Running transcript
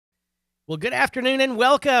Well, good afternoon and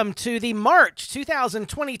welcome to the March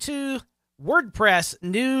 2022 WordPress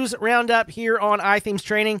News Roundup here on iThemes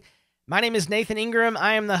Training. My name is Nathan Ingram.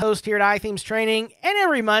 I am the host here at iThemes Training, and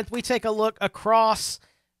every month we take a look across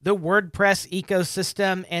the WordPress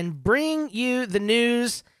ecosystem and bring you the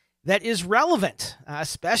news that is relevant,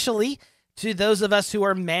 especially to those of us who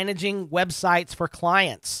are managing websites for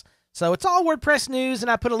clients. So it's all WordPress news,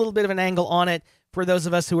 and I put a little bit of an angle on it for those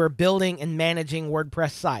of us who are building and managing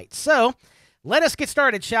WordPress sites. So let us get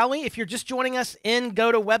started, shall we? If you're just joining us in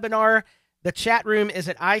GoToWebinar, the chat room is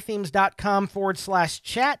at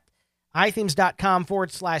iThemes.com/chat,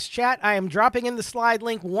 iThemes.com/chat. I am dropping in the slide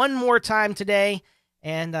link one more time today,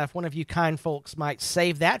 and if one of you kind folks might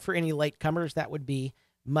save that for any latecomers, that would be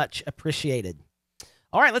much appreciated.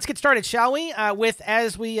 All right, let's get started, shall we?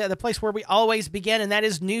 The place where we always begin, and that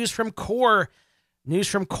is news from Core. News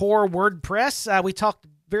from Core WordPress. We talked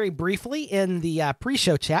very briefly in the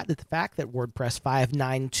pre-show chat that the fact that WordPress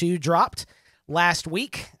 5.9.2 dropped last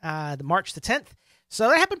week, March the 10th. So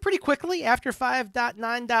that happened pretty quickly after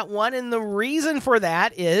 5.9.1, and the reason for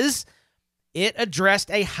that is it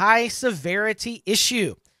addressed a high-severity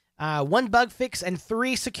issue. 1 bug fix and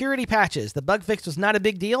 3 security patches. The bug fix was not a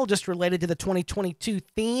big deal, just related to the 2022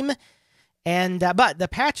 theme. But the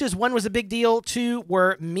patches, 1 was a big deal, 2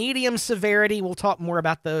 were medium severity. We'll talk more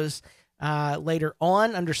about those later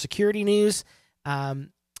on under security news.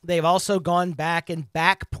 They've also gone back and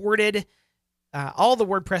backported all the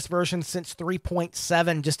WordPress versions since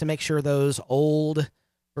 3.7 just to make sure those old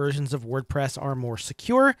versions of WordPress are more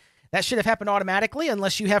secure. That should have happened automatically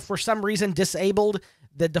unless you have for some reason disabled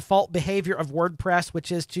the default behavior of WordPress,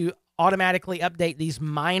 which is to automatically update these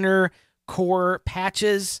minor core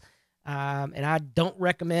patches. And I don't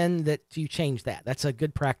recommend that you change that. That's a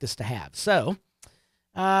good practice to have. So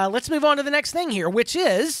let's move on to the next thing here, which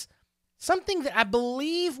is something that I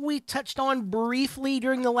believe we touched on briefly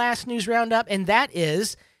during the last news roundup, and that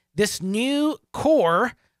is this new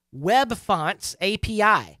Core Web Fonts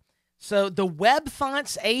API. So the Web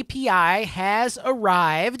Fonts API has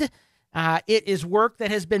arrived. It is work that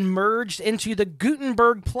has been merged into the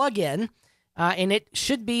Gutenberg plugin. And it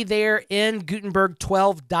should be there in Gutenberg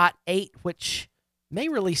 12.8, which may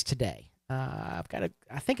release today. I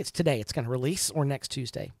think it's today it's going to release, or next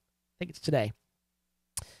Tuesday. I think it's today.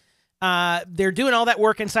 They're doing all that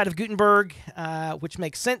work inside of Gutenberg, which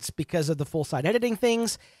makes sense because of the full site editing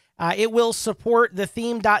things. It will support the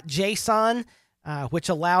theme.json, which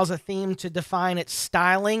allows a theme to define its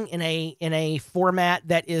styling in a format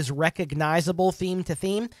that is recognizable theme to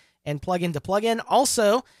theme and plugin to plugin.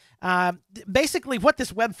 Also, basically what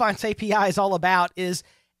this Web Fonts API is all about is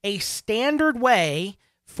a standard way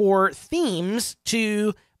for themes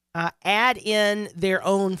to add in their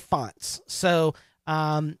own fonts. So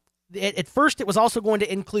at first it was also going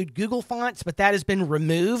to include Google Fonts, but that has been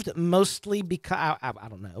removed mostly because, I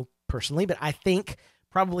don't know personally, but I think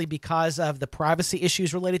probably because of the privacy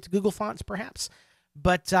issues related to Google Fonts perhaps.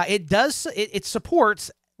 But it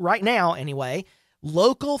supports, right now anyway,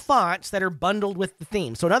 local fonts that are bundled with the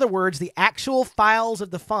theme. So in other words, the actual files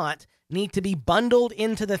of the font need to be bundled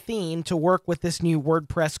into the theme to work with this new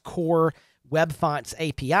WordPress Core Web Fonts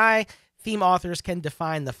API. Theme authors can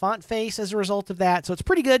define the font face as a result of that. So it's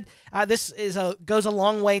pretty good. This goes a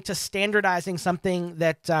long way to standardizing something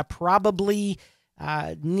that probably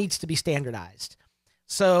needs to be standardized.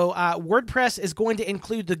 So WordPress is going to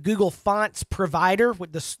include the Google Fonts provider,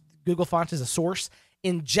 with the Google Fonts as a source,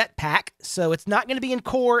 in Jetpack. So it's not going to be in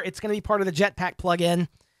Core. It's going to be part of the Jetpack plugin.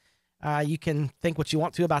 You can think what you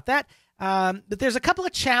want to about that. But there's a couple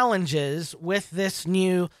of challenges with this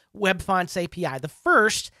new Web Fonts API. The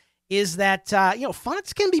first is that,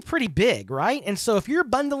 fonts can be pretty big, right? And so if you're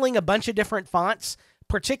bundling a bunch of different fonts,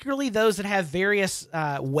 particularly those that have various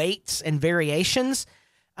weights and variations,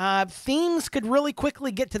 themes could really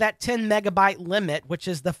quickly get to that 10 megabyte limit, which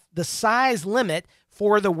is the size limit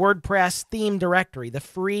for the WordPress theme directory, the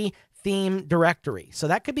free theme directory. So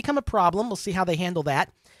that could become a problem. We'll see how they handle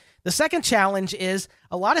that. The second challenge is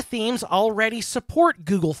a lot of themes already support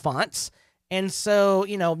Google Fonts. And so,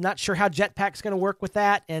 not sure how Jetpack's going to work with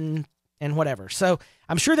that and whatever. So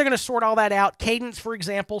I'm sure they're going to sort all that out. Kadence, for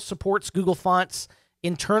example, supports Google Fonts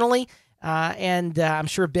internally. And I'm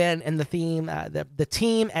sure Ben and the team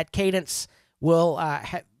at Kadence will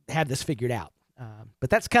have this figured out. But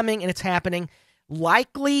that's coming and it's happening.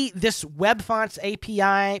 Likely, this Web Fonts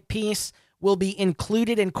API piece will be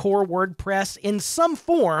included in Core WordPress in some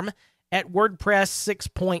form at WordPress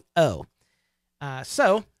 6.0.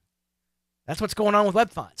 So that's what's going on with Web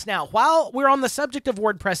Fonts. Now, while we're on the subject of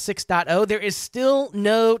WordPress 6.0, there is still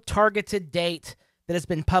no targeted date that has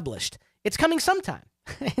been published. It's coming sometime.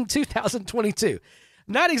 in 2022.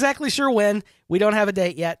 Not exactly sure when. We don't have a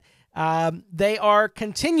date yet. They are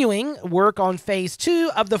continuing work on phase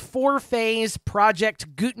 2 of the 4-phase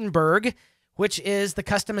project Gutenberg, which is the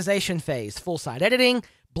customization phase, full site editing,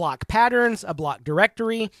 block patterns, a block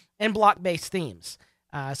directory, and block-based themes.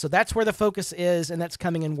 So that's where the focus is, and that's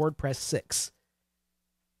coming in WordPress 6.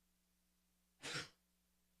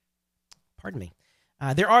 Pardon me.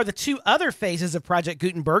 There are the 2 other phases of Project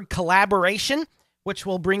Gutenberg: collaboration, which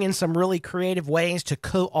will bring in some really creative ways to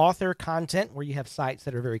co-author content where you have sites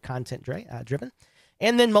that are very content driven.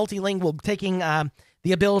 And then multilingual, taking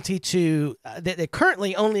the ability to, that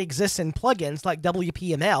currently only exists in plugins like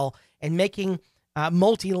WPML, and making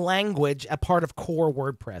multi-language a part of core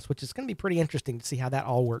WordPress, which is going to be pretty interesting to see how that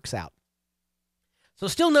all works out. So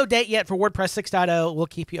still no date yet for WordPress 6.0. We'll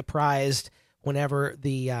keep you apprised whenever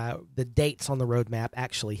the dates on the roadmap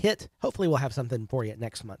actually hit. Hopefully we'll have something for you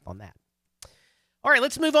next month on that. All right,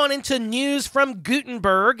 let's move on into news from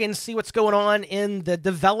Gutenberg and see what's going on in the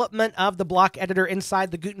development of the block editor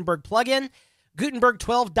inside the Gutenberg plugin. Gutenberg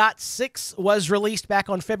 12.6 was released back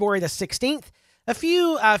on February the 16th. A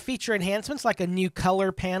few feature enhancements like a new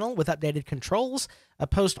color panel with updated controls, a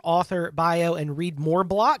post-author bio and read more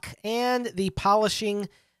block, and the polishing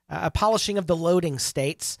of the loading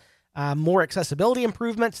states. More accessibility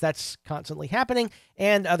improvements, that's constantly happening,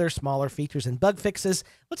 and other smaller features and bug fixes.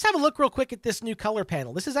 Let's have a look real quick at this new color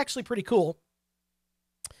panel. This is actually pretty cool.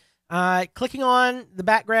 Clicking on the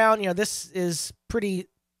background, this is pretty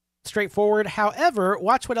straightforward. However,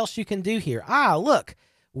 watch what else you can do here. Look,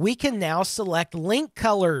 we can now select link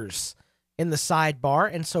colors in the sidebar.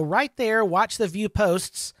 And so right there, watch the view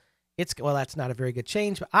posts. Well, that's not a very good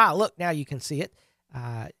change, but look, now you can see it.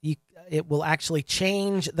 It will actually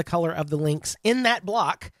change the color of the links in that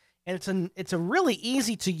block, and it's a really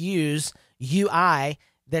easy to use UI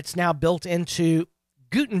that's now built into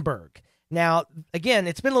Gutenberg. Now, again,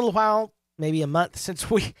 it's been a little while, maybe a month, since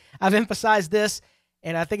I've emphasized this,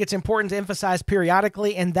 and I think it's important to emphasize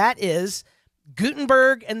periodically, and that is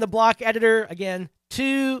Gutenberg and the block editor, again,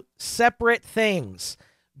 2 separate things.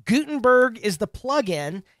 Gutenberg is the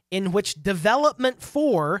plugin in which development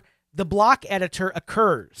for the block editor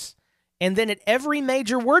occurs. And then at every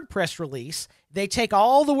major WordPress release, they take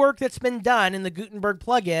all the work that's been done in the Gutenberg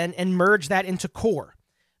plugin and merge that into core.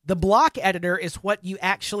 The block editor is what you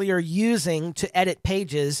actually are using to edit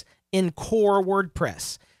pages in core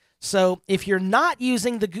WordPress. So if you're not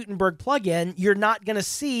using the Gutenberg plugin, you're not going to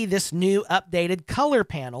see this new updated color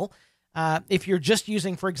panel. If you're just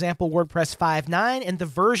using, for example, WordPress 5.9 and the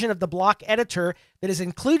version of the block editor that is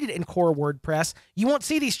included in core WordPress, you won't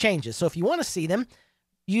see these changes. So if you want to see them,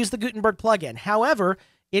 use the Gutenberg plugin. However,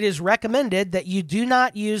 it is recommended that you do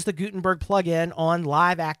not use the Gutenberg plugin on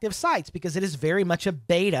live active sites because it is very much a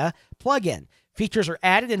beta plugin. Features are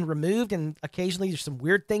added and removed, and occasionally there's some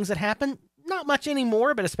weird things that happen. Not much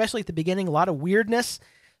anymore, but especially at the beginning, a lot of weirdness.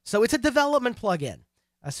 So it's a development plugin.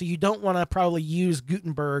 So you don't want to probably use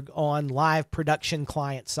Gutenberg on live production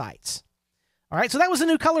client sites. All right, so that was a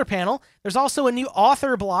new color panel. There's also a new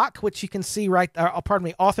author block, which you can see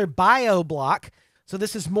author bio block. So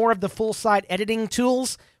this is more of the full site editing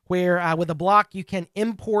tools where with a block you can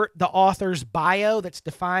import the author's bio that's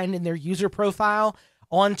defined in their user profile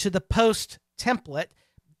onto the post template.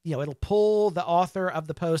 It'll pull the author of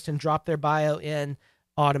the post and drop their bio in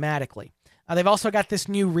automatically. They've also got this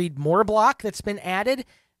new read more block that's been added.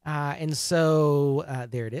 And so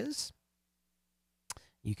there it is.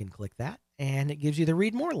 You can click that and it gives you the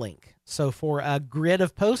read more link. So for a grid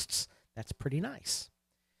of posts, that's pretty nice.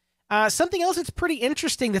 Something else that's pretty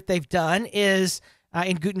interesting that they've done is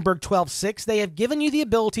in Gutenberg 12.6, they have given you the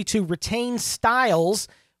ability to retain styles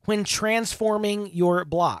when transforming your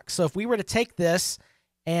block. So if we were to take this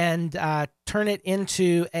and turn it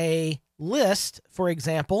into a list, for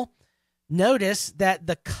example, notice that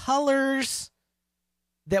the colors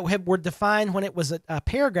that were defined when it was a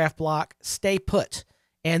paragraph block stay put.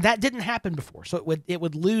 And that didn't happen before, so it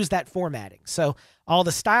would lose that formatting. So all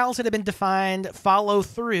the styles that have been defined follow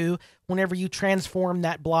through whenever you transform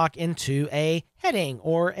that block into a heading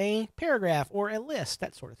or a paragraph or a list,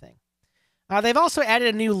 that sort of thing. They've also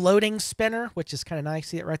added a new loading spinner, which is kind of nice.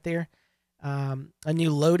 See it right there? A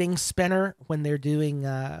new loading spinner when they're doing,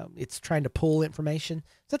 it's trying to pull information.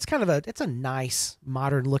 So it's kind of it's a nice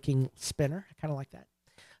modern looking spinner. I kind of like that.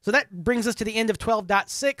 So that brings us to the end of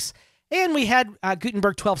 12.6. And we had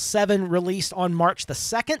Gutenberg 12.7 released on March the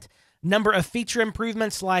 2nd. Number of feature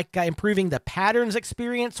improvements like improving the patterns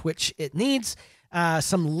experience, which it needs,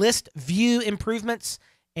 some list view improvements,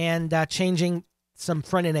 and changing some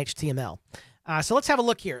front-end HTML. So let's have a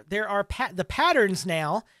look here. There are the patterns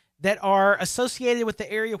now that are associated with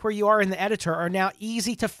the area where you are in the editor are now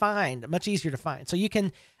easy to find, much easier to find. So you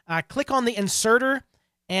can click on the inserter,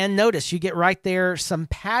 and notice you get right there some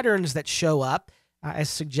patterns that show up as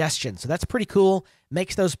suggestions. So that's pretty cool.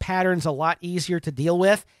 Makes those patterns a lot easier to deal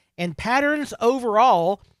with. And patterns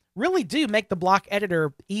overall really do make the block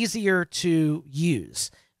editor easier to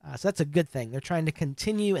use. So that's a good thing. They're trying to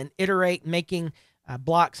continue and iterate, making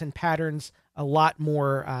blocks and patterns a lot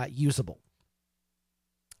more usable.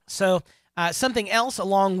 So something else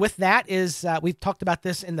along with that is, we've talked about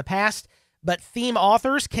this in the past, but theme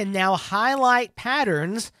authors can now highlight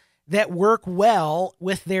patterns that work well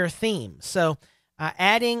with their theme. So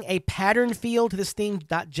adding a pattern field to this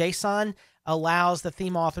theme.json allows the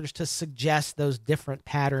theme authors to suggest those different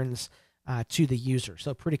patterns to the user.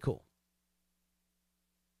 So pretty cool.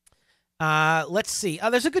 Let's see.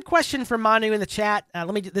 There's a good question from Manu in the chat.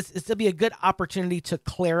 This will be a good opportunity to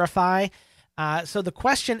clarify. So the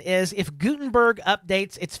question is, if Gutenberg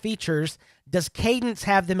updates its features, does Kadence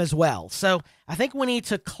have them as well? So I think we need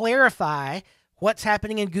to clarify what's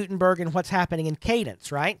happening in Gutenberg and what's happening in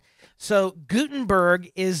Kadence, right? So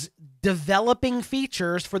Gutenberg is developing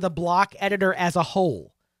features for the block editor as a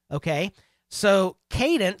whole, okay? So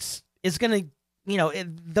Kadence is going to,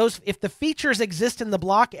 if the features exist in the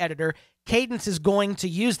block editor, Kadence is going to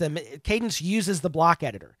use them. Kadence uses the block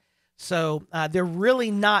editor. So they're really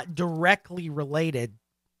not directly related.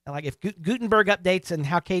 Like if Gutenberg updates and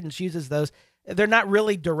how Kadence uses those, they're not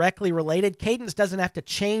really directly related. Kadence doesn't have to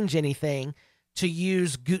change anything to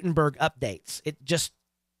use Gutenberg updates. It just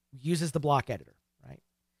uses the block editor, right?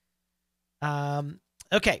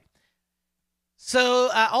 Okay. So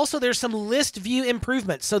also there's some list view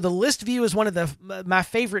improvements. So the list view is one of my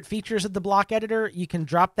favorite features of the block editor. You can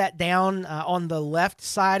drop that down on the left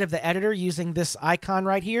side of the editor using this icon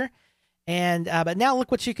right here. And but now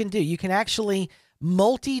look what you can do. You can actually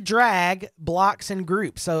multi-drag blocks and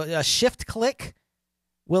groups. So a shift click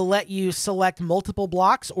will let you select multiple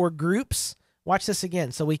blocks or groups. Watch this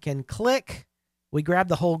again. So we can click, we grab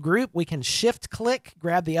the whole group, we can shift click,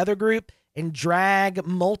 grab the other group, and drag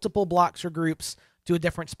multiple blocks or groups to a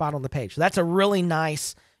different spot on the page. So that's a really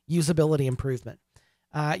nice usability improvement.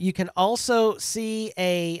 You can also see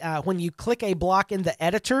when you click a block in the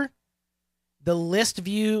editor, the list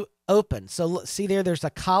view opens. So see there's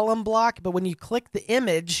a column block, but when you click the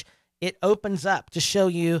image, it opens up to show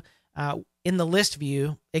you in the list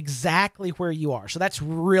view exactly where you are. So that's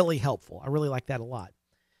really helpful. I really like that a lot.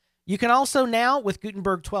 You can also now, with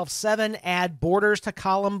Gutenberg 12.7, add borders to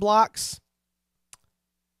column blocks.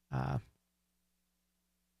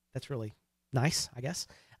 That's really nice, I guess.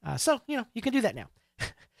 So, you can do that now.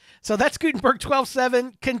 So that's Gutenberg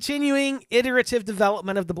 12.7, continuing iterative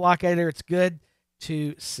development of the block editor. It's good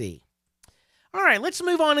to see. All right, let's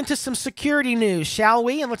move on into some security news, shall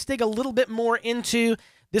we? And let's dig a little bit more into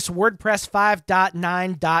this WordPress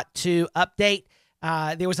 5.9.2 update.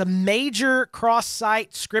 There was a major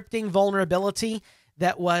cross-site scripting vulnerability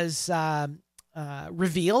that was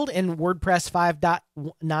revealed in WordPress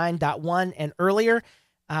 5.9.1 and earlier.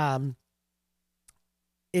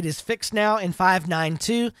 It is fixed now in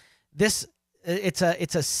 5.9.2.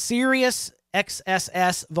 It's a serious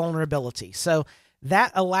XSS vulnerability. So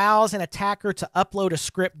that allows an attacker to upload a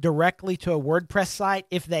script directly to a WordPress site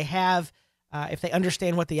if they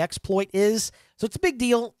understand what the exploit is. So it's a big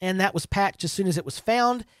deal, and that was patched as soon as it was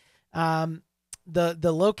found. The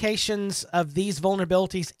locations of these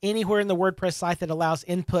vulnerabilities anywhere in the WordPress site that allows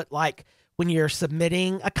input, like when you're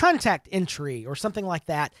submitting a contact entry or something like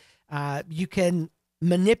that, you can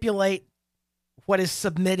manipulate what is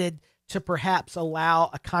submitted to perhaps allow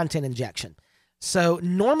a content injection. So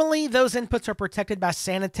normally those inputs are protected by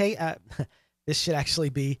this should actually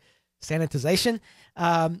be sanitization.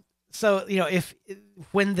 So,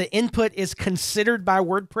 when the input is considered by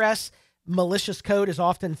WordPress, malicious code is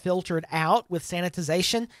often filtered out with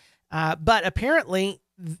sanitization. But apparently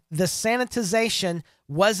the sanitization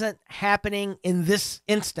wasn't happening in this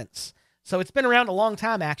instance. So it's been around a long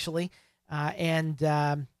time, actually, and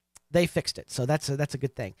they fixed it. So that's a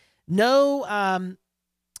good thing. No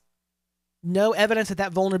evidence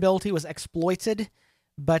that vulnerability was exploited,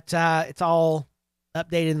 but it's all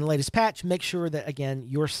updated in the latest patch. Make sure that, again,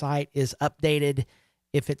 your site is updated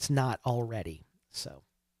if it's not already. So,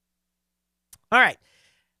 all right,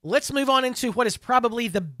 let's move on into what is probably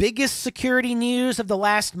the biggest security news of the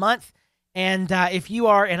last month. And if you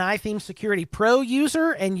are an iThemes Security Pro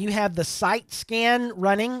user and you have the site scan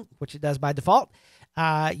running, which it does by default,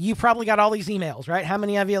 you probably got all these emails, right? How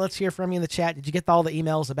many of you? Let's hear from you in the chat. Did you get all the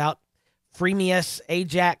emails about Freemius,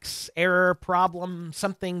 Ajax, error, problem,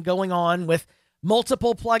 something going on with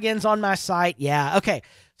multiple plugins on my site? Yeah. Okay.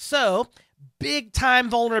 So, big time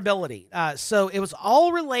vulnerability. So it was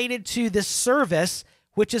all related to this service,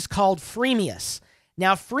 which is called Freemius.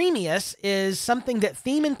 Now, Freemius is something that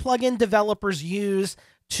theme and plugin developers use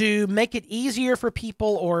to make it easier for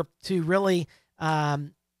people, or to really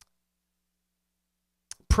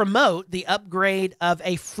promote the upgrade of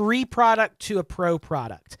a free product to a pro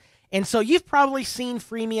product. And so you've probably seen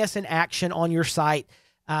Freemius in action on your site.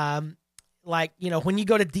 Like, when you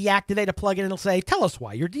go to deactivate a plugin, it'll say, tell us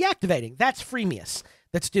why you're deactivating. That's Freemius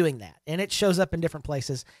that's doing that. And it shows up in different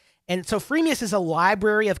places. And so Freemius is a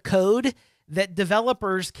library of code that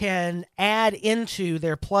developers can add into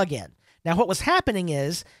their plugin. Now, what was happening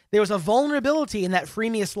is there was a vulnerability in that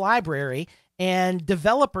Freemius library, and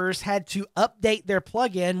developers had to update their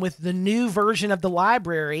plugin with the new version of the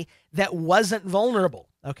library that wasn't vulnerable.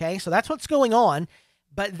 Okay, so that's what's going on.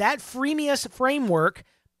 But that Freemius framework,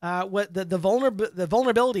 the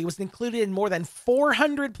vulnerability was included in more than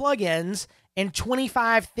 400 plugins and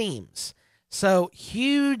 25 themes. So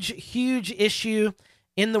huge issue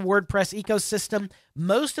in the WordPress ecosystem.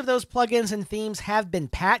 Most of those plugins and themes have been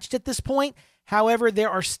patched at this point. However, there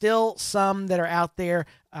are still some that are out there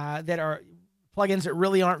that are plugins that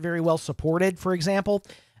really aren't very well supported, for example.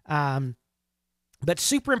 But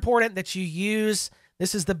super important that you use.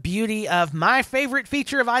 This is the beauty of my favorite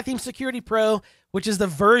feature of iThemes Security Pro, which is the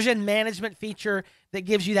version management feature that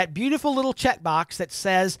gives you that beautiful little checkbox that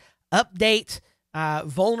says update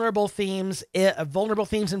vulnerable themes and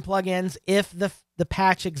plugins if the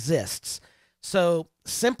patch exists. So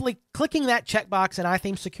simply clicking that checkbox in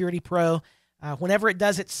iThemes Security Pro, whenever it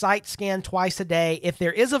does its site scan twice a day, if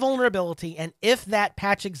there is a vulnerability and if that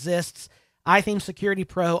patch exists, iThemes Security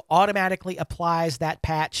Pro automatically applies that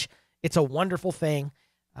patch. It's a wonderful thing.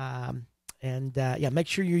 Yeah, make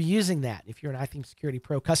sure you're using that if you're an iThemes Security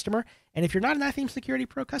Pro customer. And if you're not an iThemes Security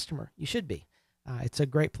Pro customer, you should be. It's a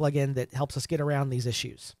great plugin that helps us get around these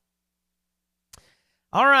issues.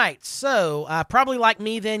 All right, so probably like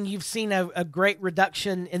me then, you've seen a great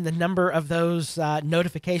reduction in the number of those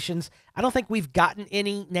notifications. I don't think we've gotten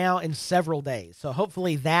any now in several days, so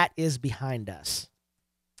hopefully that is behind us.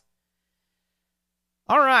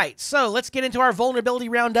 All right, so let's get into our vulnerability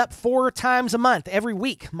roundup 4 times a month. Every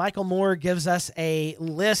week, Michael Moore gives us a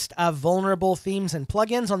list of vulnerable themes and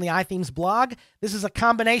plugins on the iThemes blog. This is a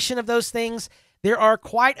combination of those things. There are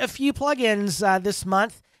quite a few plugins this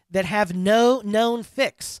month that have no known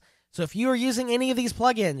fix. So if you are using any of these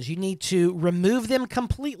plugins, you need to remove them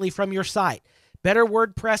completely from your site. Better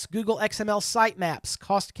WordPress, Google XML Sitemaps,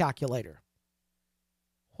 Cost Calculator.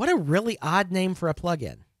 What a really odd name for a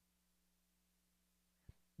plugin.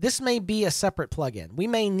 This may be a separate plugin. We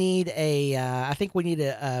may need I think we need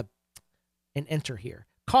an enter here.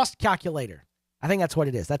 Cost Calculator. I think that's what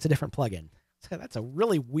it is. That's a different plugin. So that's a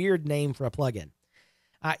really weird name for a plugin.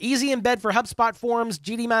 Easy Embed for HubSpot Forms,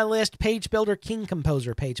 GD List, Page Builder, King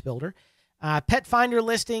Composer Page Builder. Pet Finder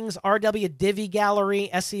Listings, RW Divi Gallery,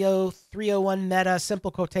 SEO 301 Meta, Simple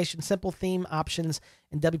Quotation, Simple Theme Options,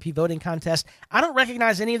 and WP Voting Contest. I don't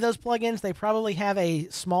recognize any of those plugins. They probably have a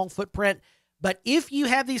small footprint. But if you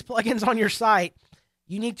have these plugins on your site,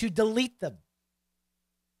 you need to delete them.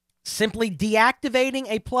 Simply deactivating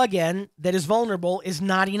a plugin that is vulnerable is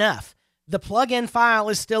not enough. The plugin file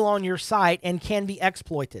is still on your site and can be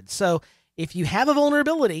exploited. So if you have a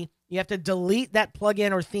vulnerability, you have to delete that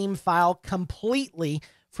plugin or theme file completely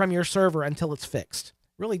from your server until it's fixed.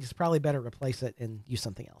 Really, just probably better replace it and use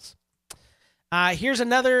something else. Here's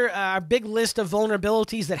another big list of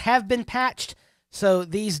vulnerabilities that have been patched. So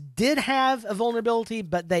these did have a vulnerability,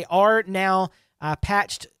 but they are now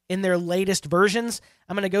patched in their latest versions.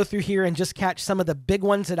 I'm going to go through here and just catch some of the big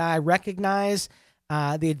ones that I recognize.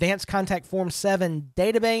 The Advanced Contact Form 7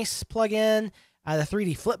 database plugin, the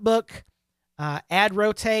 3D Flipbook, Add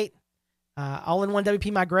Rotate, All-in-One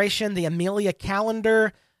WP Migration, the Amelia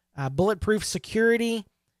Calendar, Bulletproof Security.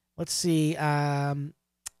 Let's see.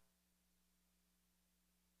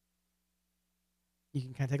 You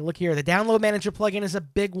can kind of take a look here. The Download Manager plugin is a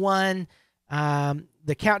big one.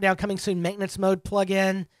 The Countdown Coming Soon Maintenance Mode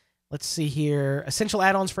plugin. Let's see here. Essential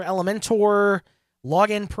add-ons for Elementor.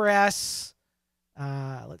 Login Press.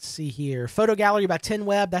 Let's see here. Photo Gallery by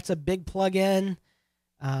 10Web. That's a big plugin.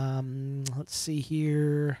 Let's see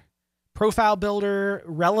here. Profile Builder.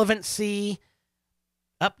 Relevancy.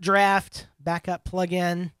 Updraft. Backup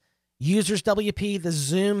plugin. Users WP, the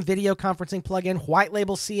Zoom video conferencing plugin, White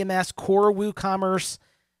Label CMS, Core WooCommerce.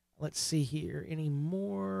 Let's see here. Any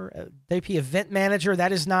more? WP Event Manager.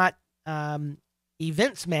 That is not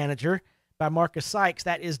Events Manager by Marcus Sykes.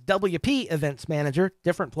 That is WP Events Manager,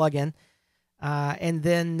 different plugin. And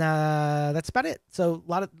then that's about it. So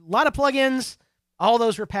a lot of plugins, all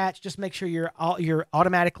those were patched. Just make sure you're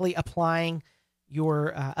automatically applying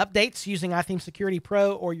your updates using iThemes Security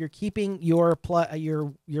Pro, or you're keeping your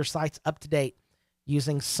sites up to date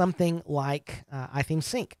using something like iThemes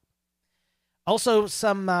Sync. Also,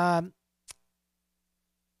 a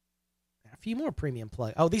few more premium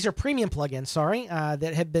plug. Oh, these are premium plugins. Sorry,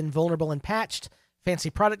 that have been vulnerable and patched.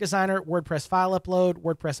 Fancy Product Designer, WordPress File Upload,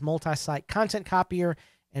 WordPress Multi-Site Content Copier,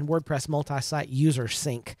 and WordPress Multi-Site User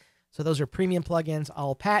Sync. So those are premium plugins,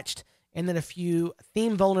 all patched. And then a few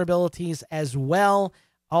theme vulnerabilities as well.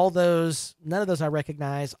 All those, none of those I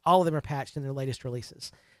recognize. All of them are patched in their latest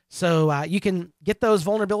releases. So you can get those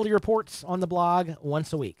vulnerability reports on the blog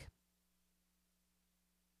once a week.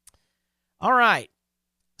 All right.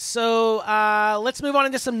 So let's move on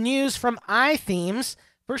into some news from iThemes.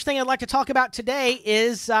 First thing I'd like to talk about today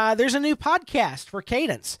is there's a new podcast for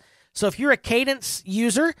Kadence. So if you're a Kadence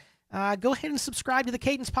user, go ahead and subscribe to the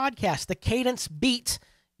Kadence podcast, the Kadence Beat.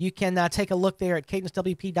 You can take a look there at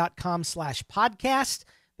cadencewp.com/podcast.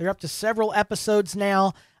 They're up to several episodes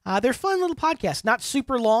now. They're fun little podcasts, not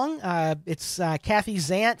super long. It's Kathy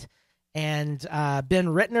Zant and Ben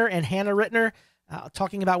Rittner and Hannah Rittner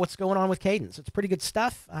talking about what's going on with Kadence. It's pretty good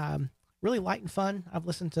stuff. Really light and fun. I've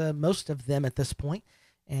listened to most of them at this point,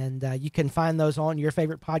 and you can find those on your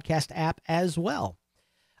favorite podcast app as well.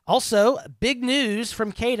 Also, big news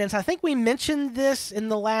from Kadence. I think we mentioned this in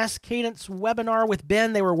the last Kadence webinar with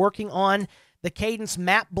Ben. They were working on the Kadence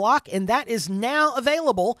Map Block, and that is now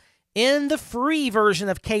available in the free version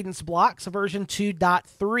of Kadence Blocks, version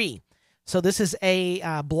 2.3. So this is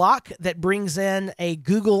a block that brings in a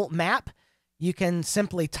Google map. You can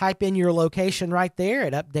simply type in your location right there.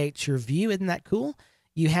 It updates your view. Isn't that cool?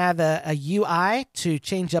 You have a UI to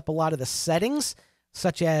change up a lot of the settings,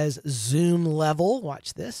 such as zoom level.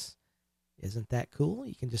 Watch this. Isn't that cool?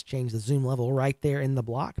 You can just change the zoom level right there in the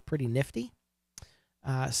block. Pretty nifty.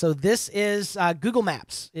 So this is Google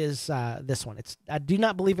Maps is this one. I do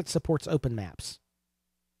not believe it supports Open Maps.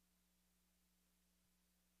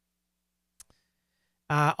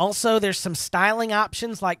 Also, there's some styling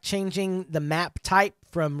options like changing the map type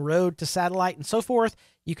from road to satellite and so forth.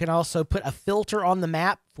 You can also put a filter on the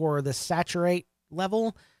map for the saturate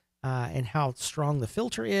level and how strong the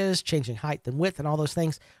filter is, changing height and width and all those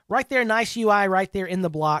things. Right there, nice UI right there in the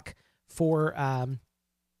block for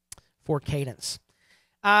Kadence.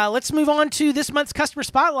 Let's move on to this month's Customer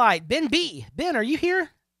Spotlight. Ben B. Ben, are you here?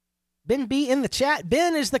 Ben B in the chat.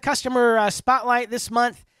 Ben is the Customer Spotlight this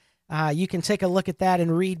month. You can take a look at that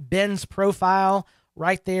and read Ben's profile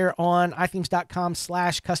right there on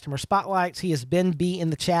iThemes.com/customer spotlights. He is Ben B in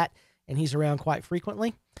the chat, and he's around quite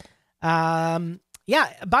frequently.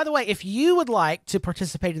 Yeah, by the way, if you would like to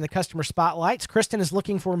participate in the Customer Spotlights, Kristen is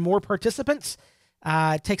looking for more participants.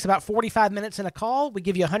 It takes about 45 minutes in a call. We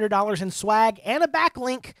give you $100 in swag and a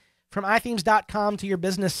backlink from iThemes.com to your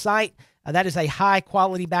business site. That is a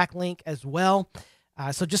high-quality backlink as well.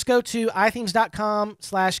 So just go to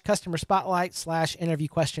iThemes.com/customer spotlight/interview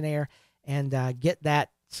questionnaire and get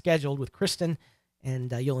that scheduled with Kristen,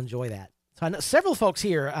 and you'll enjoy that. So I know several folks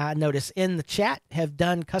here, I notice, in the chat have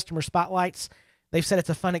done Customer Spotlights. They've said it's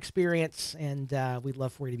a fun experience, and we'd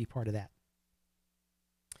love for you to be part of that.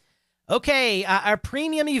 Okay, our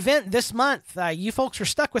premium event this month. You folks are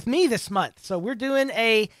stuck with me this month. So we're doing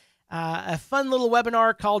a fun little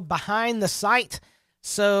webinar called Behind the Site.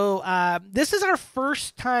 So this is our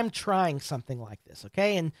first time trying something like this,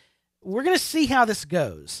 okay? And we're going to see how this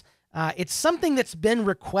goes. It's something that's been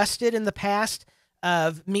requested in the past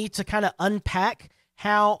of me to kind of unpack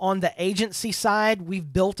how on the agency side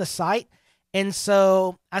we've built a site. And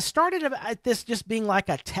so I started at this just being like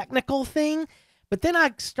a technical thing, but then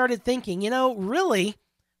I started thinking, really,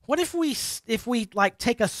 what if we like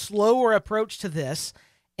take a slower approach to this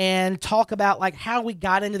and talk about like how we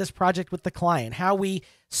got into this project with the client, how we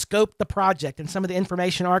scoped the project and some of the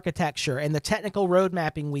information architecture and the technical road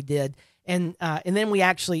mapping we did. And then we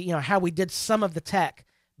actually, how we did some of the tech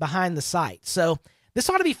behind the site. So this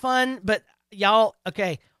ought to be fun, but y'all,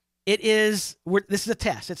 okay, this is a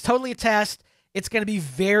test. It's totally a test. It's going to be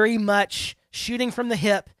very much shooting from the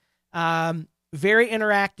hip, very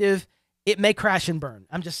interactive. It may crash and burn.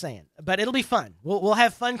 I'm just saying, but it'll be fun. We'll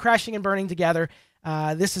have fun crashing and burning together.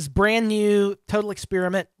 This is brand new, total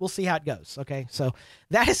experiment. We'll see how it goes. Okay. So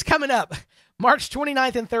that is coming up March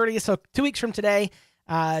 29th and 30th. So 2 weeks from today,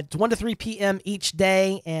 1 to 3 p.m. each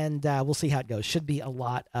day. And we'll see how it goes. Should be a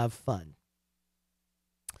lot of fun.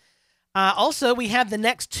 Also, we have the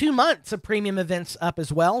next 2 months of premium events up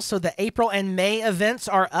as well. So the April and May events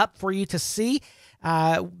are up for you to see.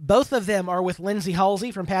 Both of them are with Lindsay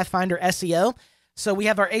Halsey from Pathfinder SEO. So we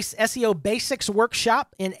have our SEO Basics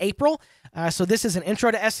workshop in April. So this is an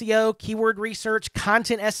intro to SEO, keyword research,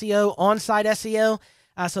 content SEO, on-site SEO.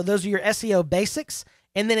 So those are your SEO basics.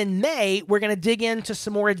 And then in May, we're going to dig into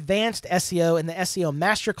some more advanced SEO in the SEO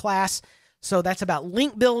Masterclass. So that's about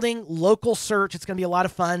link building, local search. It's going to be a lot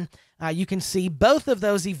of fun. You can see both of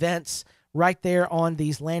those events right there on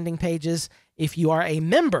these landing pages if you are a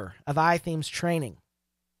member of iThemes Training.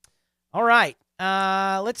 All right.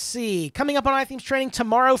 Let's see. Coming up on iThemes Training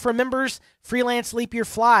tomorrow for members, Freelance Leap Year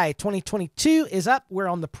Fly 2022 is up. We're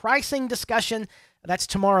on the pricing discussion. That's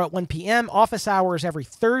tomorrow at 1 p.m. Office hours every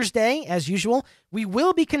Thursday, as usual. We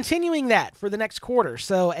will be continuing that for the next quarter.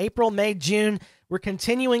 So April, May, June, we're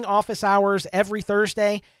continuing office hours every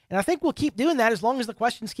Thursday. And I think we'll keep doing that as long as the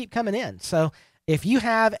questions keep coming in. So if you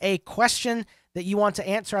have a question that you want to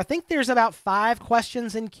answer, I think there's about 5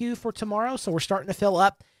 questions in queue for tomorrow. So we're starting to fill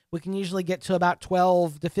up. We can usually get to about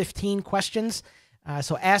 12 to 15 questions.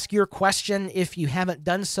 So ask your question if you haven't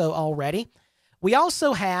done so already. We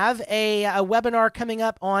also have a webinar coming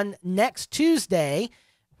up on next Tuesday,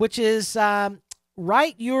 which is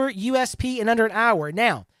Write Your USP in Under an Hour.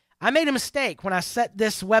 Now, I made a mistake when I set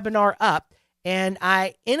this webinar up, and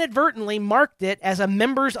I inadvertently marked it as a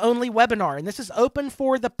members-only webinar. And this is open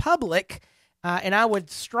for the public, and I would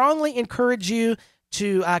strongly encourage you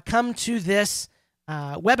to come to this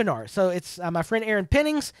webinar. So it's my friend Erin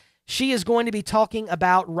Pennings. She is going to be talking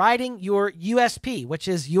about writing your USP, which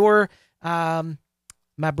is your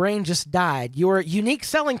my brain just died. Your unique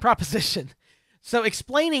selling proposition. So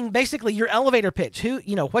explaining basically your elevator pitch,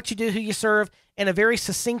 what you do, who you serve in a very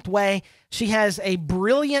succinct way. She has a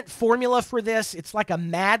brilliant formula for this. It's like a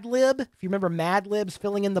Mad Lib. If you remember Mad Libs,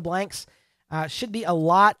 filling in the blanks, should be a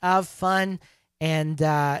lot of fun. And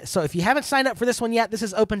so if you haven't signed up for this one yet, this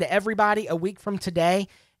is open to everybody a week from today.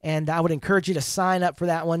 And I would encourage you to sign up for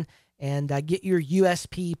that one and get your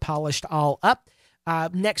USP polished all up.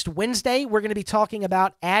 Next Wednesday, we're going to be talking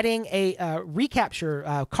about adding a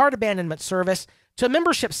recapture cart abandonment service to a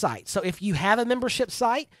membership site. So if you have a membership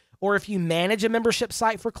site or if you manage a membership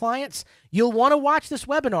site for clients, you'll want to watch this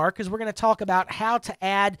webinar because we're going to talk about how to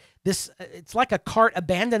add this. It's like a cart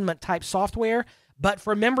abandonment type software, but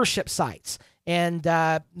for membership sites. And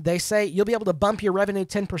they say you'll be able to bump your revenue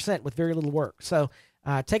 10% with very little work. So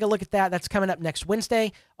take a look at that. That's coming up next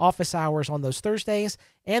Wednesday, office hours on those Thursdays.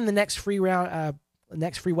 And the next free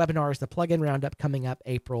webinar is the plugin roundup coming up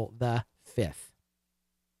April the 5th.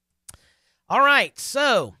 All right,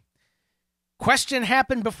 so question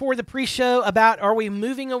happened before the pre-show about are we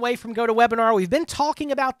moving away from GoToWebinar? We've been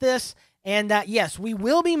talking about this, and yes, we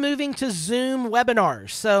will be moving to Zoom webinars.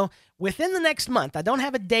 So within the next month, I don't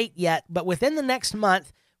have a date yet, but within the next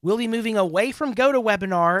month, we'll be moving away from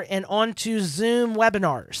GoToWebinar and onto Zoom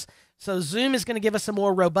webinars. So Zoom is going to give us a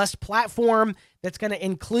more robust platform that's going to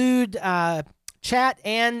include chat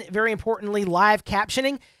and, very importantly, live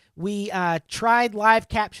captioning. We tried live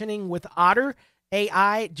captioning with Otter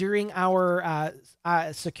AI during our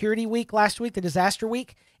security week last week, the disaster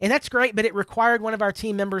week. And that's great, but it required one of our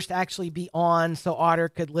team members to actually be on so Otter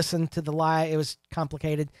could listen to the live. It was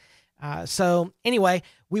complicated. So anyway,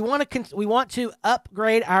 we want to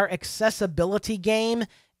upgrade our accessibility game,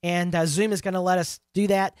 and Zoom is going to let us do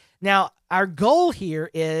that. Now, our goal here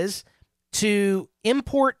is to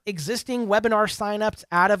import existing webinar signups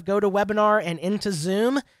out of GoToWebinar and into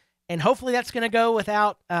Zoom, and hopefully that's going to go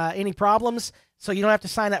without any problems, so you don't have to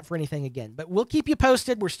sign up for anything again. But we'll keep you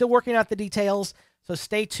posted. We're still working out the details, so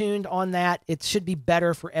stay tuned on that. It should be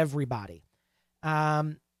better for everybody.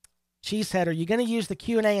 Cheesehead, are you going to use the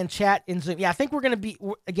Q&A and chat in Zoom? Yeah, I think we're going to be,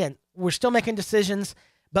 again, we're still making decisions,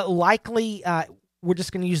 but likely we're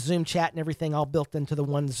just going to use Zoom chat and everything all built into the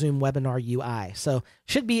one Zoom webinar UI. So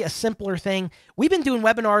should be a simpler thing. We've been doing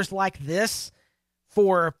webinars like this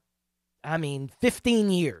for,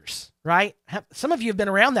 15 years, right? Some of you have been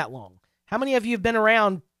around that long. How many of you have been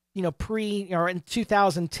around, pre or in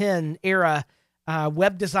 2010 era,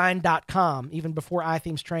 webdesign.com, even before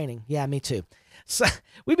iThemes Training? Yeah, me too. So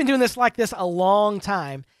we've been doing this like this a long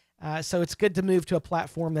time. So it's good to move to a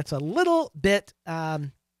platform that's a little bit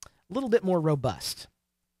more robust.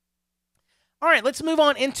 All right, let's move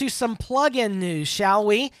on into some plugin news, shall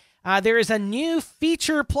we? There is a new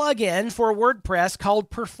feature plugin for WordPress called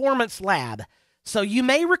Performance Lab. So you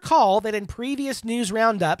may recall that in previous news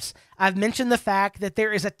roundups, I've mentioned the fact that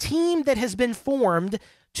there is a team that has been formed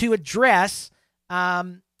to address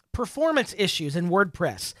performance issues in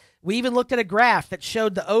WordPress. We even looked at a graph that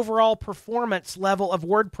showed the overall performance level of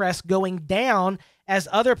WordPress going down as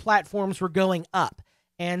other platforms were going up.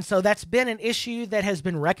 And so that's been an issue that has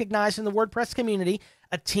been recognized in the WordPress community.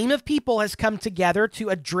 A team of people has come together to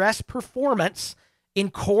address performance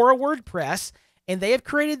in core WordPress. and they have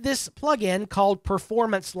created this plugin called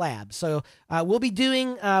Performance Lab. So we'll be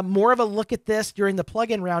doing more of a look at this during the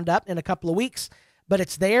plugin roundup in a couple of weeks, but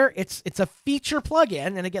it's there. It's a feature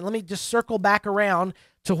plugin. And again, let me just circle back around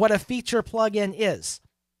to what a feature plugin is.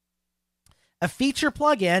 A feature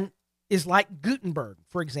plugin is like Gutenberg,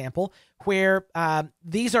 for example, where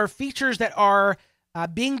these are features that are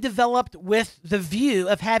being developed with the view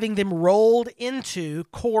of having them rolled into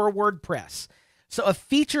core WordPress. So a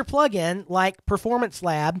feature plugin like Performance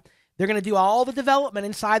Lab, they're going to do all the development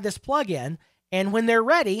inside this plugin, and when they're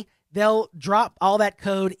ready, they'll drop all that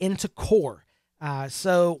code into core.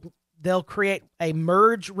 So they'll create a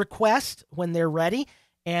merge request when they're ready,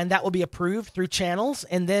 and that will be approved through channels,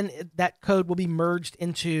 and then that code will be merged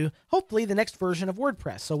into, hopefully, the next version of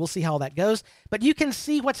WordPress. So we'll see how that goes. But you can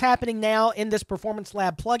see what's happening now in this Performance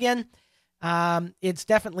Lab plugin. It's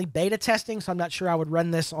definitely beta testing, so I'm not sure I would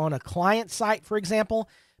run this on a client site, for example,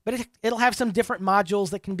 but it'll have some different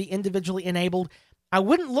modules that can be individually enabled. I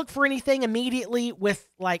wouldn't look for anything immediately with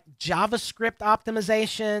like JavaScript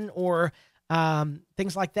optimization or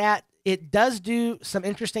things like that. It does do some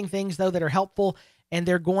interesting things, though, that are helpful, and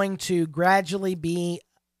they're going to gradually be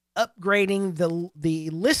upgrading the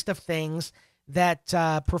list of things that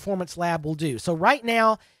Performance Lab will do. So right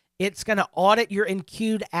now, it's going to audit your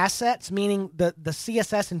enqueued assets, meaning the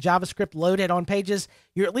CSS and JavaScript loaded on pages.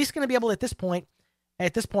 You're at least going to be able to,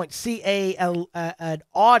 at this point, see an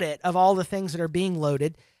audit of all the things that are being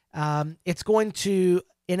loaded. It's going to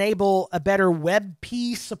enable a better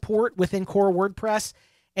WebP support within core WordPress,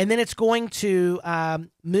 and then it's going to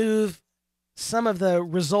move some of the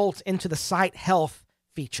results into the site health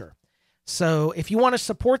feature. So if you want to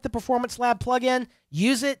support the Performance Lab plugin,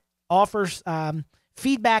 use it. Offers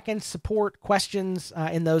feedback and support questions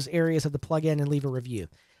in those areas of the plugin, and leave a review.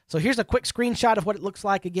 So here's a quick screenshot of what it looks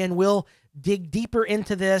like. Again, we'll dig deeper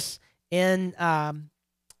into this in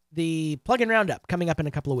the plugin roundup coming up in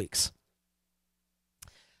a couple of weeks.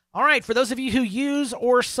 All right, for those of you who use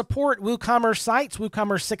or support WooCommerce sites,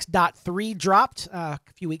 WooCommerce 6.3 dropped a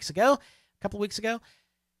couple of weeks ago,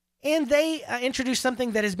 and they introduced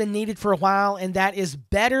something that has been needed for a while, and that is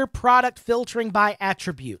better product filtering by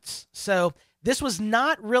attributes. So this was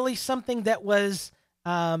not really something that was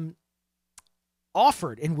offered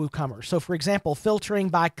in WooCommerce. So, for example, filtering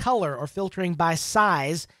by color or filtering by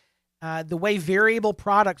size, the way variable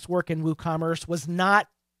products work in WooCommerce was not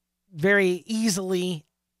very easily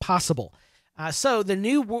possible. So the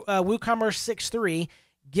new WooCommerce 6.3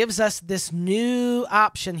 gives us this new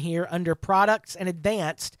option here under Products and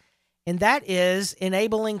Advanced, and that is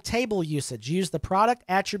enabling table usage. Use the product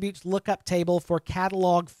attributes lookup table for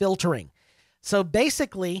catalog filtering. So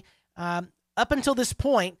basically, up until this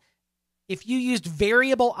point, if you used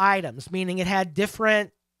variable items, meaning it had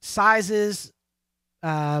different sizes,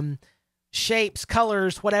 shapes,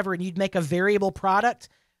 colors, whatever, and you'd make a variable product,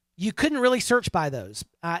 you couldn't really search by those.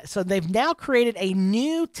 So they've now created a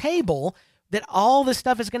new table that all this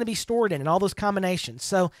stuff is going to be stored in, and all those combinations.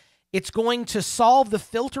 So it's going to solve the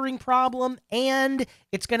filtering problem, and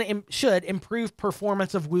it's going to should improve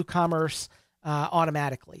performance of WooCommerce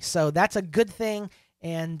automatically. So that's a good thing.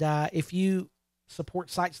 And if you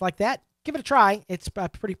support sites like that, give it a try. It's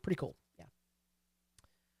pretty cool. Yeah.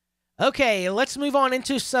 Okay, let's move on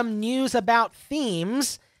into some news about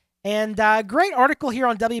themes. And great article here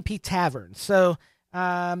on WP Tavern. So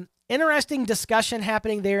interesting discussion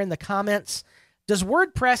happening there in the comments. Does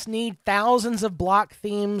WordPress need thousands of block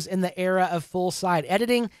themes in the era of full site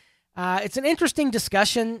editing? It's an interesting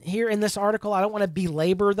discussion here in this article. I don't want to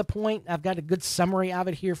belabor the point. I've got a good summary of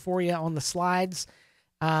it here for you on the slides.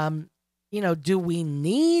 Do we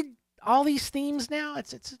need all these themes now?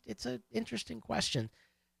 It's an interesting question.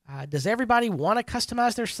 Does everybody want to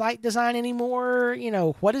customize their site design anymore?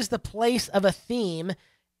 What is the place of a theme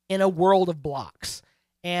in a world of blocks?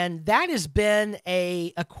 And that has been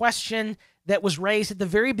a question that was raised at the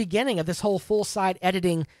very beginning of this whole full site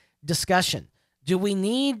editing discussion. Do we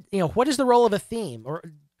need, what is the role of a theme? Or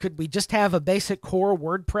could we just have a basic core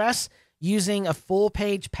WordPress using a full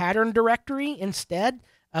page pattern directory instead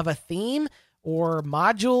of a theme, or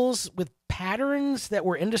modules with patterns that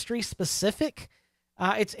were industry specific?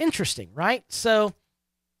 It's interesting, right? So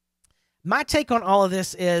my take on all of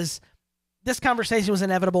this is this conversation was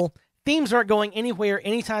inevitable. Themes aren't going anywhere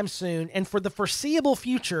anytime soon. And for the foreseeable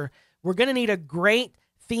future, we're going to need a great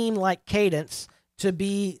theme like Kadence to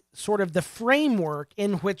be sort of the framework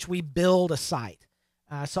in which we build a site.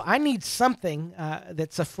 So I need something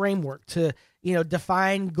that's a framework to,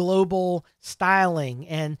 define global styling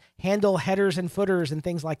and handle headers and footers and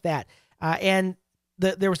things like that. And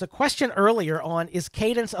there was a question earlier on, is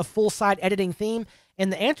Kadence a full site editing theme?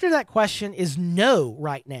 And the answer to that question is no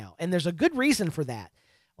right now. And there's a good reason for that.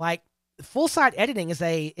 Like, full site editing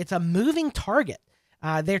it's a moving target.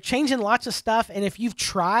 They're changing lots of stuff. And if you've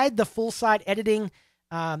tried the full site editing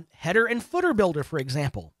header and footer builder, for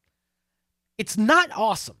example, it's not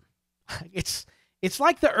awesome. It's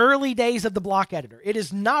like the early days of the block editor. It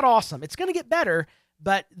is not awesome. It's going to get better,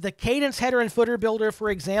 but the Kadence header and footer builder, for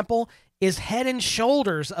example, is head and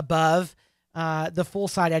shoulders above the full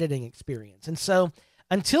site editing experience. And so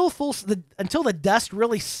until the dust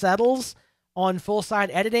really settles on full site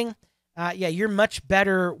editing, you're much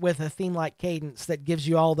better with a theme like Kadence that gives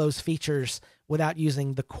you all those features without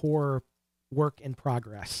using the core work in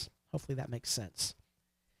progress. Hopefully that makes sense.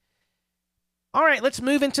 All right, let's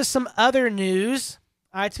move into some other news.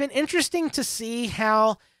 It's been interesting to see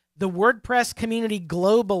how the WordPress community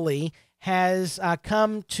globally has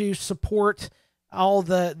come to support all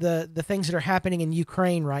the things that are happening in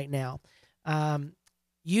Ukraine right now.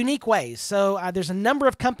 Unique ways. So there's a number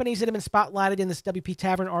of companies that have been spotlighted in this WP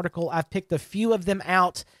Tavern article. I've picked a few of them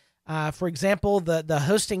out. For example, the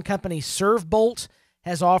hosting company ServeBolt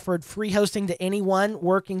has offered free hosting to anyone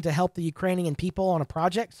working to help the Ukrainian people on a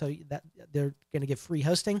project. So that they're going to give free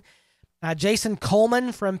hosting. Jason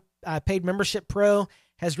Coleman from Paid Membership Pro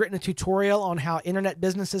has written a tutorial on how internet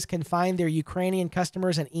businesses can find their Ukrainian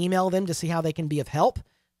customers and email them to see how they can be of help.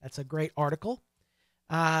 That's a great article.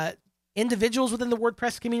 Individuals within the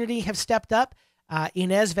WordPress community have stepped up.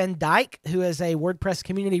 Inez Van Dyke, who is a WordPress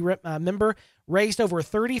community member, raised over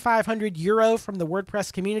 €3,500 from the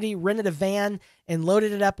WordPress community, rented a van, and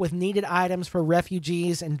loaded it up with needed items for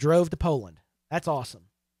refugees and drove to Poland. That's awesome.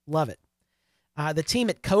 Love it. The team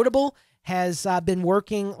at Codable has been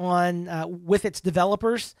working on with its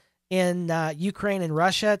developers in Ukraine and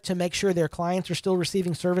Russia to make sure their clients are still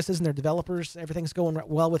receiving services and their developers, everything's going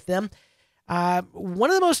well with them. One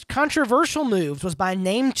of the most controversial moves was by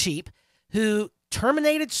Namecheap, who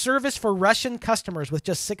terminated service for Russian customers with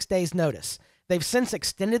just 6 days' notice. They've since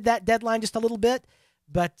extended that deadline just a little bit,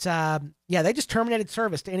 but they just terminated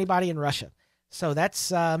service to anybody in Russia. So that's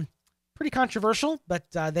pretty controversial,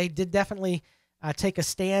 but they did definitely take a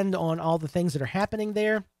stand on all the things that are happening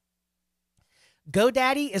there.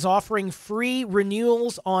 GoDaddy is offering free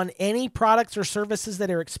renewals on any products or services that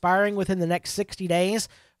are expiring within the next 60 days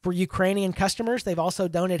for Ukrainian customers. They've also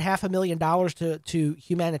donated $500,000 to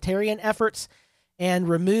humanitarian efforts and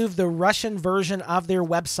removed the Russian version of their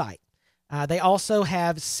website. They also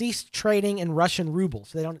have ceased trading in Russian rubles.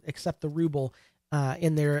 So they don't accept the ruble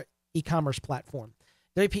in their e-commerce platform.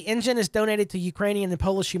 WP Engine is donated to Ukrainian and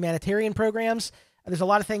Polish humanitarian programs. There's a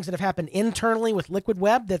lot of things that have happened internally with Liquid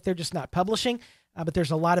Web that they're just not publishing, but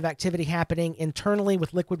there's a lot of activity happening internally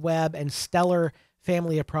with Liquid Web and Stellar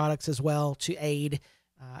family of products as well to aid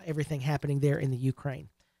everything happening there in the Ukraine.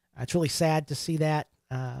 It's really sad to see that,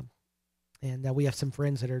 and we have some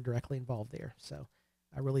friends that are directly involved there, so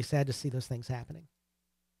really sad to see those things happening.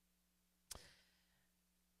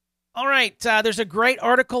 All right, there's a great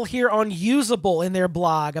article here on Usable in their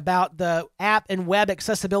blog about the app and web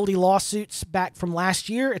accessibility lawsuits back from last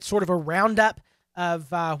year. It's sort of a roundup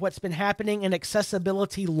of what's been happening in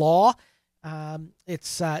accessibility law.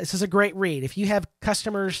 This is a great read. If you have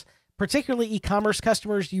customers, particularly e-commerce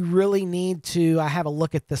customers, you really need to have a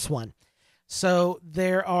look at this one. So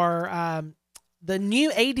there are the new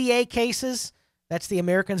ADA cases, that's the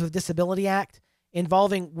Americans with Disability Act,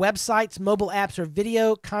 involving websites, mobile apps, or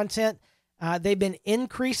video content. They've been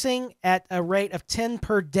increasing at a rate of 10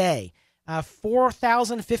 per day.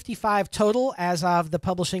 4,055 total as of the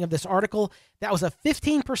publishing of this article. That was a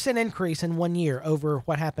 15% increase in 1 year over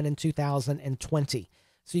what happened in 2020.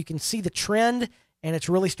 So you can see the trend, and it's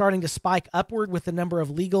really starting to spike upward with the number of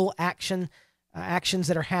legal actions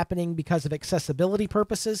that are happening because of accessibility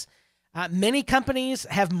purposes. Many companies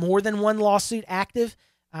have more than one lawsuit active.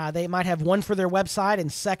 They might have one for their website and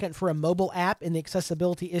second for a mobile app and the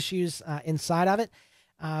accessibility issues inside of it.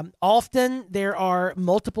 Often there are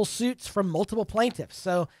multiple suits from multiple plaintiffs.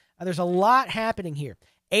 So there's a lot happening here.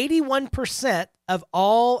 81% of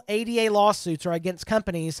all ADA lawsuits are against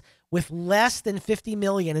companies with less than 50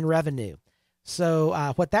 million in revenue.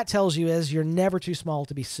 So what that tells you is you're never too small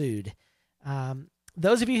to be sued.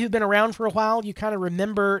 Those of you who've been around for a while, you kind of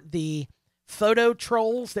remember the photo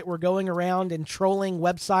trolls that were going around and trolling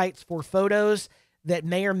websites for photos that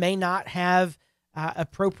may or may not have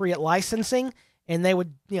appropriate licensing. And they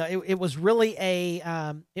would, it was really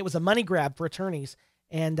it was a money grab for attorneys.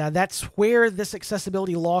 And that's where this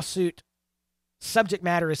accessibility lawsuit subject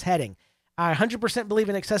matter is heading. I 100% believe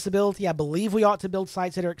in accessibility. I believe we ought to build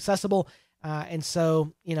sites that are accessible. And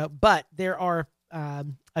so, but there are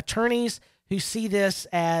attorneys who see this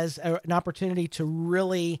as an opportunity to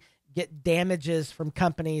really get damages from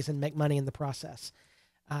companies and make money in the process.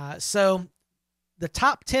 So the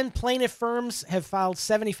top 10 plaintiff firms have filed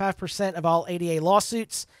 75% of all ADA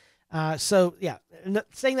lawsuits. So yeah,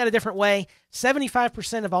 saying that a different way,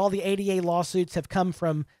 75% of all the ADA lawsuits have come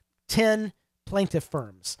from 10 plaintiff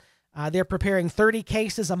firms. They're preparing 30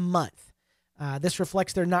 cases a month. This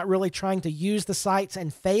reflects they're not really trying to use the sites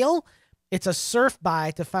and fail. It's a surf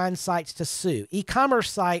by to find sites to sue. E-commerce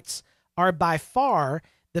sites are by far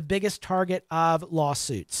the biggest target of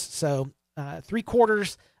lawsuits. So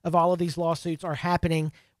 3/4 of all of these lawsuits are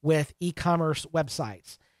happening with e-commerce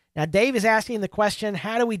websites. Now, Dave is asking the question,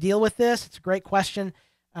 how do we deal with this? It's a great question.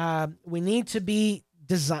 We need to be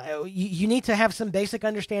you need to have some basic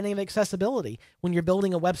understanding of accessibility when you're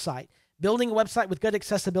building a website. Building a website with good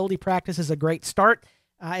accessibility practice is a great start.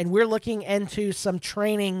 And we're looking into some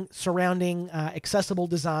training surrounding accessible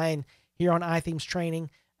design here on iThemes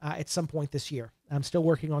training at some point this year. I'm still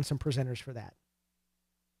working on some presenters for that.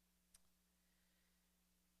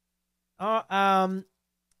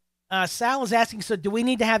 Sal is asking, so do we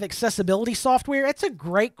need to have accessibility software? It's a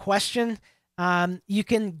great question. You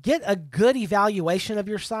can get a good evaluation of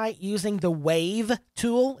your site using the Wave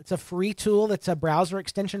tool. It's a free tool. It's a browser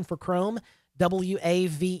extension for Chrome,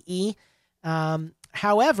 W-A-V-E.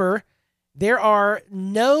 However, there are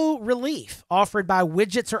no relief offered by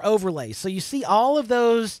widgets or overlays. So you see all of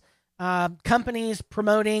those companies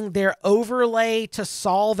promoting their overlay to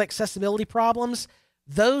solve accessibility problems.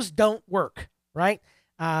 Those don't work, right?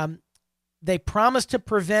 They promise to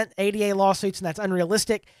prevent ADA lawsuits, and that's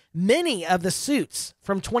unrealistic. Many of the suits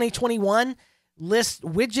from 2021 list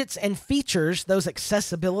widgets and features, those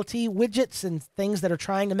accessibility widgets and things that are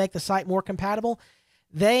trying to make the site more compatible.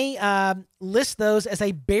 They list those as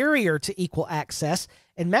a barrier to equal access.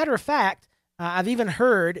 And matter of fact, I've even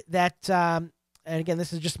heard that, and again,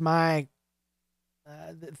 this is just my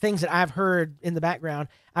things that I've heard in the background.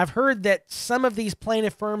 I've heard that some of these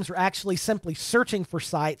plaintiff firms are actually simply searching for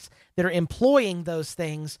sites that are employing those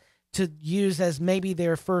things to use as maybe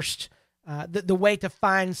their first, the way to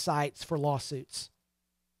find sites for lawsuits.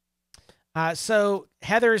 So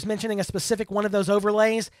Heather is mentioning a specific one of those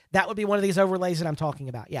overlays. That would be one of these overlays that I'm talking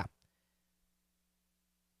about. Yeah.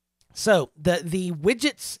 So the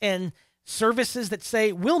widgets and services that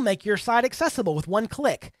say, we'll make your site accessible with one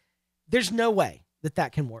click. There's no way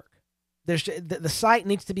that can work. The site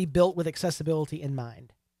needs to be built with accessibility in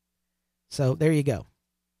mind. So there you go.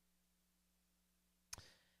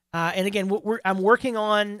 And again, I'm working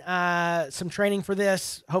on some training for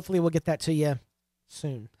this. Hopefully we'll get that to you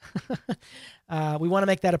soon. We want to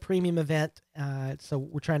make that a premium event. So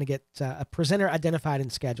we're trying to get a presenter identified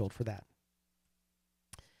and scheduled for that.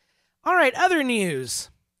 All right. Other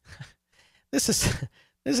news. This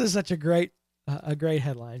is such a great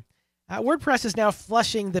headline. WordPress is now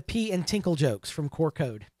flushing the P and tinkle jokes from core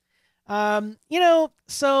code.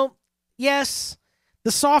 So yes,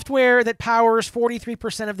 the software that powers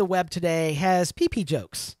 43% of the web today has PP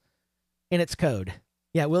jokes in its code.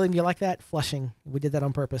 Yeah, William, you like that? Flushing. We did that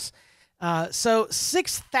on purpose. So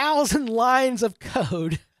 6,000 lines of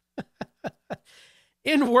code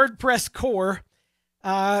in WordPress Core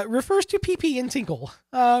refers to PP and tinkle.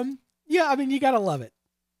 Yeah, I mean, you got to love it.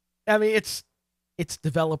 I mean, it's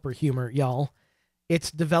developer humor, y'all.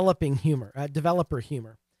 It's developer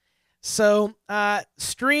humor. So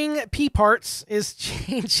string P parts is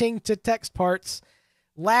changing to text parts,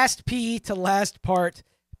 last P to last part,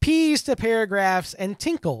 P's to paragraphs, and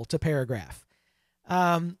tinkle to paragraph.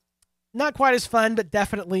 Not quite as fun, but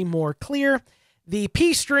definitely more clear. The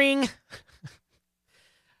P string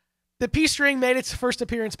made its first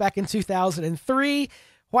appearance back in 2003,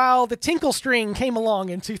 while the tinkle string came along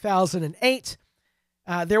in 2008.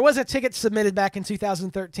 There was a ticket submitted back in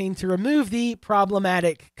 2013 to remove the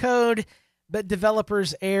problematic code, but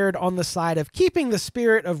developers erred on the side of keeping the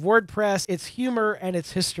spirit of WordPress, its humor, and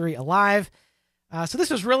its history alive. So this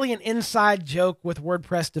was really an inside joke with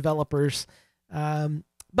WordPress developers,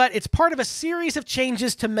 but it's part of a series of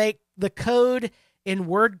changes to make the code in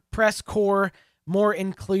WordPress Core more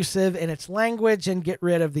inclusive in its language and get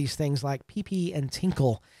rid of these things like PP and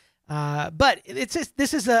tinkle. But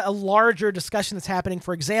this is a larger discussion that's happening.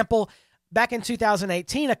 For example, back in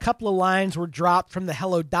 2018, a couple of lines were dropped from the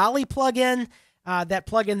Hello Dolly plugin, that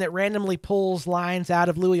plugin that randomly pulls lines out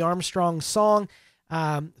of Louis Armstrong's song.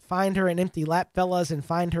 Find her an empty lap, fellas, and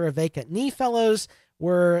find her a vacant knee, fellows,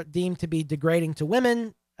 were deemed to be degrading to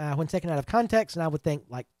women when taken out of context. And I would think,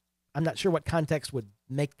 I'm not sure what context would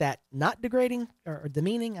make that not degrading or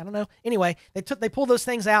demeaning. I don't know. Anyway, they pulled those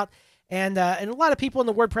things out. And a lot of people in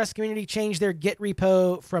the WordPress community changed their Git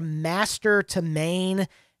repo from master to main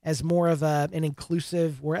as more of an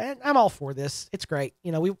inclusive. And I'm all for this. It's great.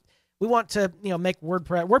 You know, we want to make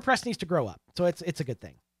WordPress needs to grow up, so it's a good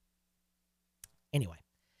thing. Anyway,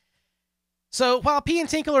 so while P and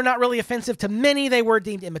Tinkle are not really offensive to many, they were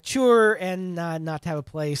deemed immature and not to have a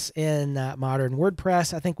place in modern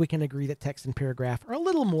WordPress. I think we can agree that text and paragraph are a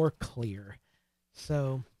little more clear.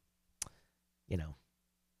 So,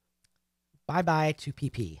 bye-bye to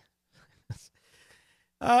PP.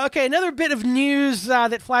 Okay, another bit of news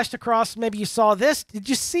that flashed across. Maybe you saw this. Did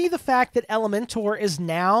you see the fact that Elementor is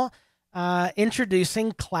now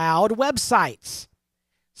introducing cloud websites?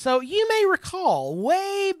 So you may recall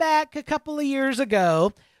way back a couple of years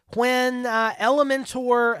ago when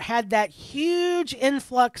Elementor had that huge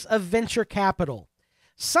influx of venture capital.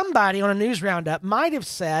 Somebody on a news roundup might have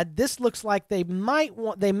said this looks like they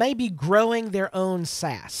may be growing their own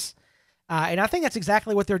SaaS. And I think that's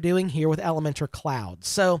exactly what they're doing here with Elementor Cloud.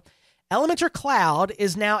 So Elementor Cloud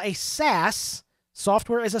is now a SaaS,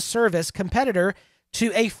 software as a service, competitor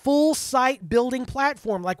to a full site building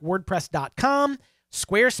platform like WordPress.com,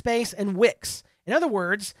 Squarespace, and Wix. In other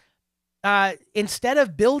words, instead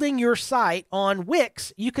of building your site on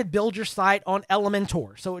Wix, you could build your site on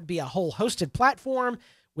Elementor. So it would be a whole hosted platform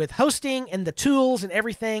with hosting and the tools and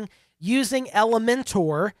everything using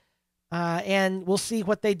Elementor. And we'll see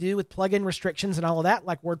what they do with plugin restrictions and all of that,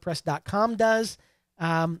 like WordPress.com does.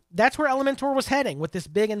 That's where Elementor was heading with this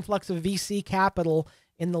big influx of VC capital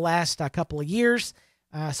in the last couple of years.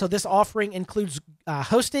 So this offering includes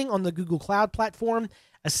hosting on the Google Cloud platform,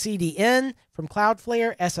 a CDN from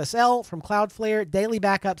Cloudflare, SSL from Cloudflare, daily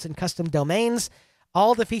backups, and custom domains.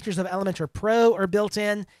 All the features of Elementor Pro are built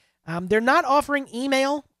in. They're not offering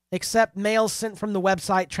email, except mail sent from the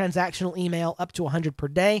website, transactional email up to 100 per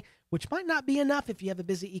day, which might not be enough if you have a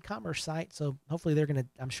busy e-commerce site. So hopefully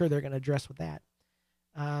I'm sure they're going to address with that.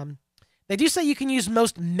 They do say you can use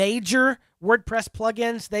most major WordPress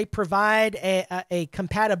plugins. They provide a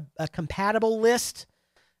compatible list.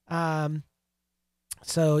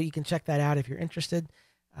 So you can check that out if you're interested.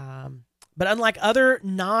 But unlike other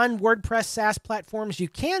non-WordPress SaaS platforms, you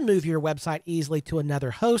can move your website easily to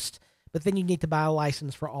another host, but then you need to buy a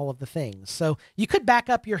license for all of the things. So you could back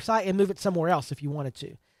up your site and move it somewhere else if you wanted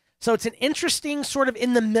to. So it's an interesting sort of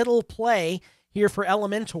in the middle play here for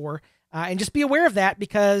Elementor. And just be aware of that,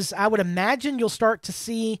 because I would imagine you'll start to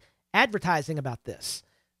see advertising about this.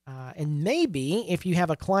 And maybe if you have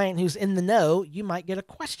a client who's in the know, you might get a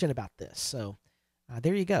question about this. So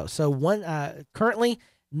there you go. So currently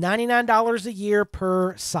 $99 a year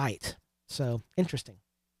per site. So interesting.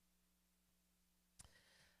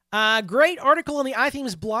 Great article on the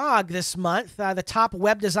iThemes blog this month. The top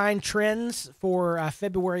web design trends for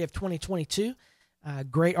February of 2022.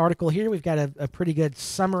 Great article here. We've got a pretty good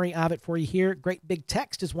summary of it for you here. Great big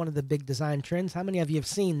text is one of the big design trends. How many of you have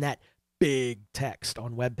seen that big text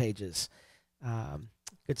on web pages?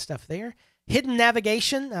 Good stuff there. Hidden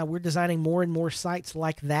navigation. We're designing more and more sites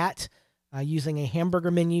like that using a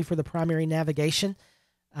hamburger menu for the primary navigation.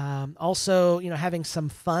 Also, having some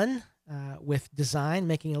fun with design,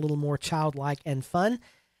 making it a little more childlike and fun.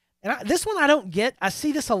 And this one I don't get. I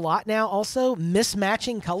see this a lot now also,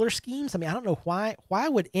 mismatching color schemes. I mean, I don't know why. Why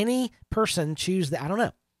would any person choose that? I don't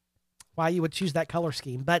know why you would choose that color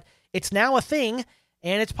scheme, but it's now a thing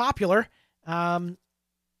and it's popular. I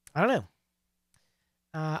don't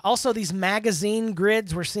know. Also, these magazine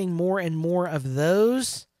grids, we're seeing more and more of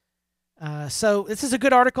those. So this is a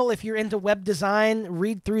good article if you're into web design.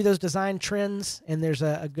 Read through those design trends, and there's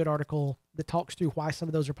a good article that talks through why some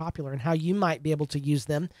of those are popular and how you might be able to use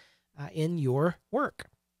them in your work.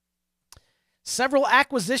 Several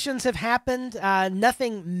acquisitions have happened.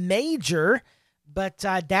 Nothing major, but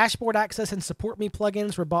Dashboard Access and Support Me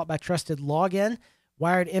plugins were bought by Trusted Login.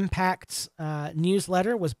 Wired Impact's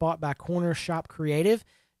newsletter was bought by Corner Shop Creative.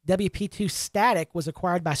 WP2 Static was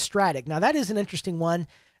acquired by Stratic. Now, that is an interesting one.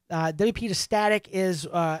 WP2 Static is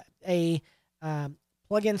a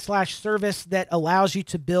plugin/service that allows you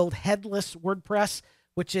to build headless WordPress,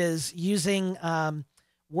 which is using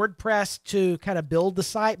WordPress to kind of build the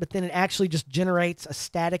site, but then it actually just generates a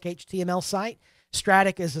static HTML site.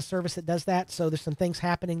 Stratic is a service that does that, so there's some things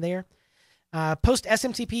happening there. Post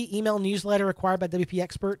SMTP email newsletter acquired by WP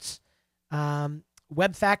Experts.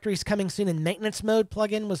 Web Factory's coming soon in maintenance mode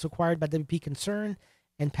plugin was acquired by WP Concern.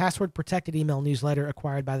 And password protected email newsletter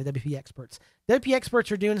acquired by the WP Experts. WP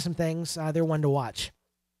Experts are doing some things. They're one to watch.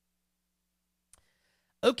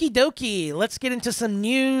 Okie dokie. Let's get into some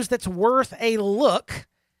news that's worth a look.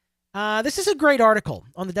 This is a great article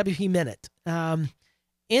on the WP Minute.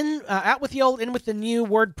 out with the old, in with the new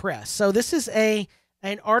WordPress. So this is an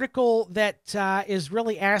article that is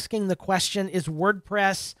really asking the question, is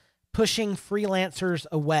WordPress pushing freelancers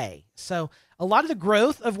away? So a lot of the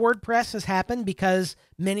growth of WordPress has happened because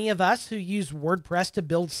many of us who use WordPress to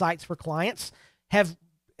build sites for clients have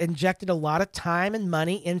injected a lot of time and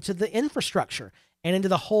money into the infrastructure and into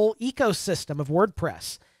the whole ecosystem of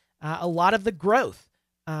WordPress. A lot of the growth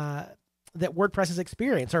that WordPress has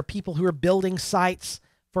experienced are people who are building sites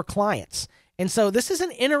for clients. And so this is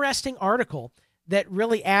an interesting article that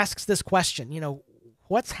really asks this question,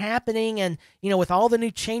 what's happening? And, with all the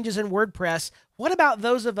new changes in WordPress, what about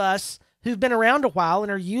those of us who've been around a while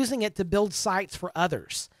and are using it to build sites for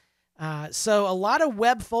others? So a lot of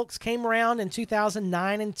web folks came around in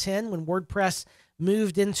 2009 and 10 when WordPress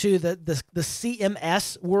moved into the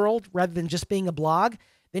CMS world rather than just being a blog.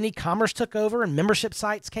 Then e-commerce took over and membership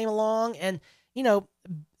sites came along. And,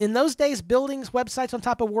 in those days, building websites on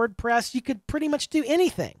top of WordPress, you could pretty much do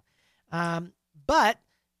anything. But,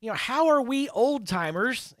 how are we old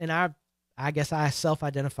timers? And I guess I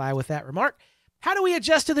self-identify with that remark. How do we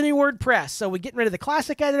adjust to the new WordPress? So we're getting rid of the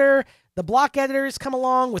classic editor. The block editors come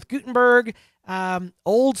along with Gutenberg.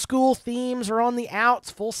 Old school themes are on the outs.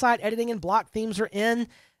 Full site editing and block themes are in.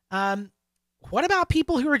 What about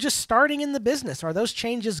people who are just starting in the business? Are those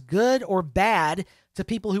changes good or bad to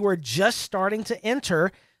people who are just starting to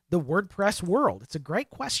enter the WordPress world? It's a great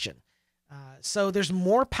question. So there's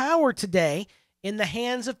more power today in the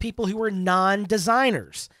hands of people who are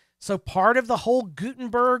non-designers. So part of the whole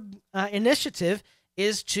Gutenberg initiative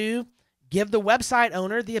is to give the website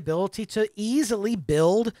owner the ability to easily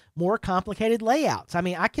build more complicated layouts. I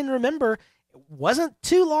mean, I can remember it wasn't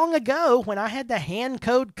too long ago when I had to hand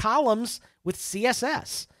code columns with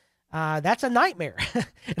CSS. That's a nightmare.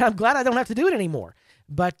 And I'm glad I don't have to do it anymore.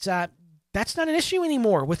 But that's not an issue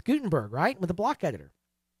anymore with Gutenberg, right? With the block editor.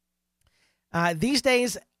 These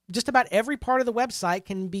days, just about every part of the website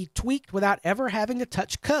can be tweaked without ever having to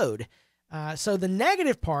touch code. So the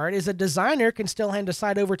negative part is a designer can still hand a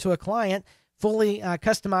site over to a client fully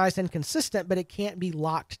customized and consistent, but it can't be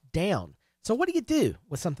locked down. So what do you do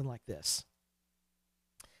with something like this?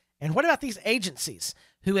 And what about these agencies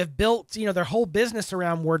who have built, their whole business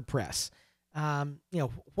around WordPress?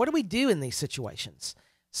 What do we do in these situations?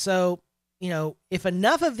 So, if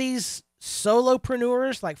enough of these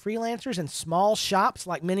solopreneurs like freelancers and small shops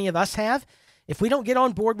like many of us have, if we don't get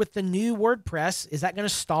on board with the new WordPress, is that going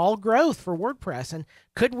to stall growth for WordPress? And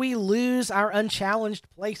could we lose our unchallenged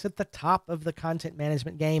place at the top of the content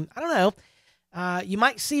management game? I don't know. You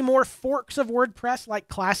might see more forks of WordPress like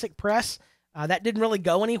Classic Press. That didn't really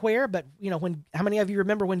go anywhere, but how many of you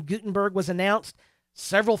remember when Gutenberg was announced?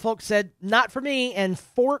 Several folks said, not for me, and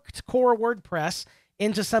forked core WordPress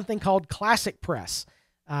into something called Classic Press.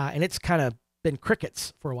 And it's kind of been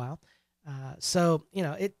crickets for a while. So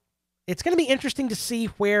it's going to be interesting to see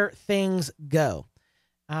where things go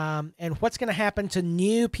and what's going to happen to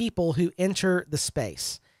new people who enter the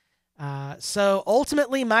space. So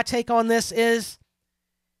ultimately, my take on this is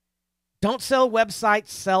don't sell websites,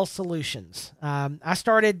 sell solutions. I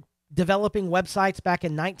started developing websites back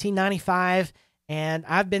in 1995, and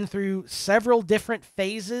I've been through several different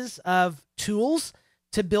phases of tools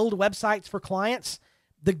to build websites for clients.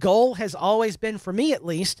 The goal has always been, for me at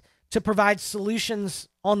least, to provide solutions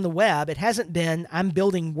on the web. It hasn't been, I'm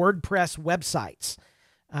building WordPress websites.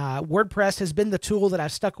 WordPress has been the tool that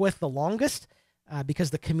I've stuck with the longest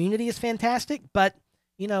because the community is fantastic. But,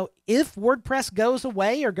 if WordPress goes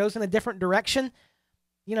away or goes in a different direction,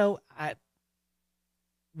 we'll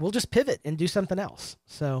just pivot and do something else.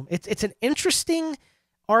 So it's an interesting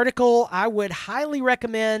article. I would highly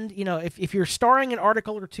recommend, if you're starring an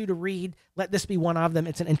article or two to read, let this be one of them.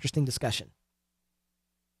 It's an interesting discussion.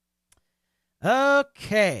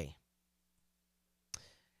 Okay.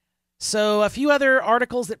 So a few other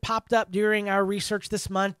articles that popped up during our research this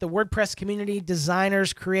month. The WordPress community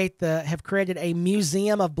designers have created a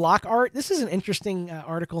museum of block art. This is an interesting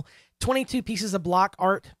article. 22 pieces of block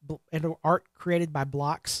art and art created by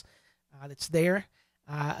blocks that's there.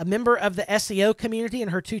 A member of the SEO community and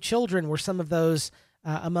her two children were some of those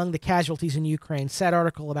among the casualties in Ukraine. Sad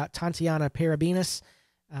article about Tatiana Parabinas,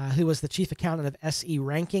 who was the chief accountant of SE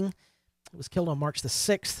Ranking. It was killed on March the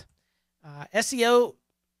 6th. SEO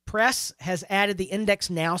Press has added the Index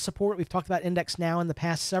Now support. We've talked about Index Now in the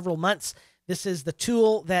past several months. This is the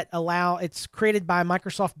tool that it's created by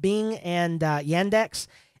Microsoft Bing and Yandex,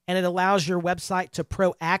 and it allows your website to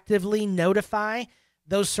proactively notify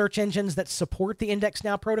those search engines that support the Index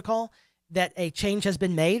Now protocol that a change has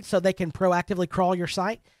been made so they can proactively crawl your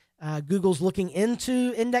site. Google's looking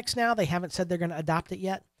into Index Now. They haven't said they're going to adopt it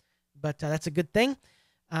yet, but that's a good thing.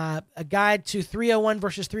 a guide to 301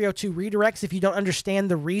 versus 302 redirects. If you don't understand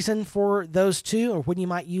the reason for those two or when you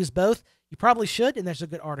might use both, you probably should, and there's a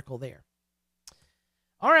good article there.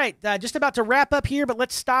 All right, just about to wrap up here, but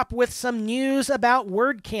let's stop with some news about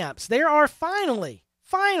WordCamps. There are finally,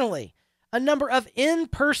 a number of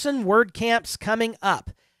in-person WordCamps coming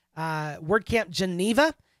up. WordCamp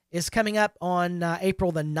Geneva is coming up on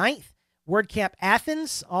April the 9th. WordCamp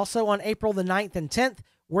Athens, also on April the 9th and 10th.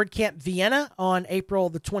 WordCamp Vienna on April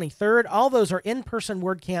the 23rd. All those are in-person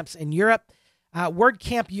WordCamps in Europe.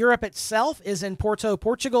 WordCamp Europe itself is in Porto,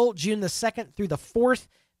 Portugal, June the 2nd through the 4th.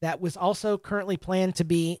 That was also currently planned to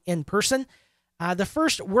be in person. The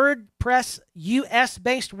first WordPress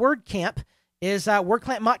US-based WordCamp is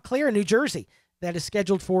WordCamp Montclair, New Jersey. That is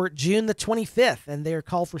scheduled for June the 25th, and their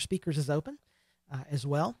call for speakers is open as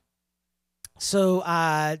well. So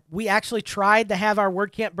we actually tried to have our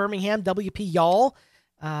WordCamp Birmingham, WP Y'all,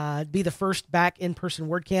 be the first back in-person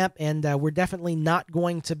WordCamp, and we're definitely not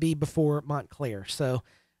going to be before Montclair. So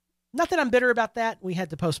not that I'm bitter about that. We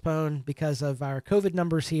had to postpone because of our COVID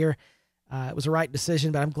numbers here. It was the right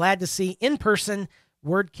decision, but I'm glad to see in-person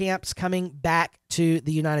WordCamps coming back to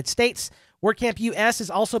the United States. WordCamp US is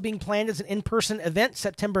also being planned as an in-person event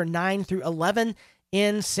September 9 through 11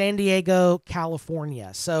 in San Diego,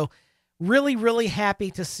 California. So really, really happy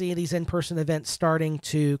to see these in-person events starting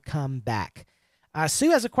to come back.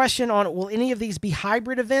 Sue has a question on, will any of these be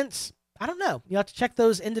hybrid events? I don't know. You'll have to check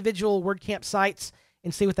those individual WordCamp sites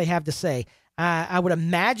and see what they have to say. I would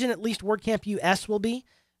imagine at least WordCamp US will be,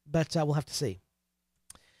 but we'll have to see.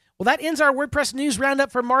 Well, that ends our WordPress news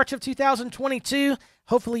roundup for March of 2022.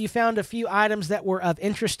 Hopefully you found a few items that were of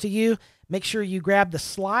interest to you. Make sure you grab the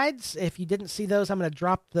slides. If you didn't see those, I'm going to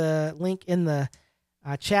drop the link in the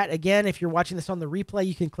chat again. If you're watching this on the replay,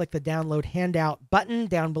 you can click the download handout button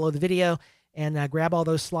down below the video and grab all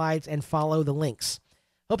those slides and follow the links.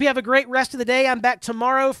 Hope you have a great rest of the day. I'm back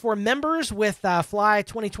tomorrow for members with Fly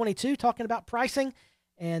 2022 talking about pricing.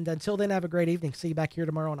 And until then, have a great evening. See you back here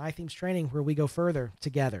tomorrow on iThemes Training where we go further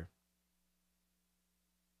together.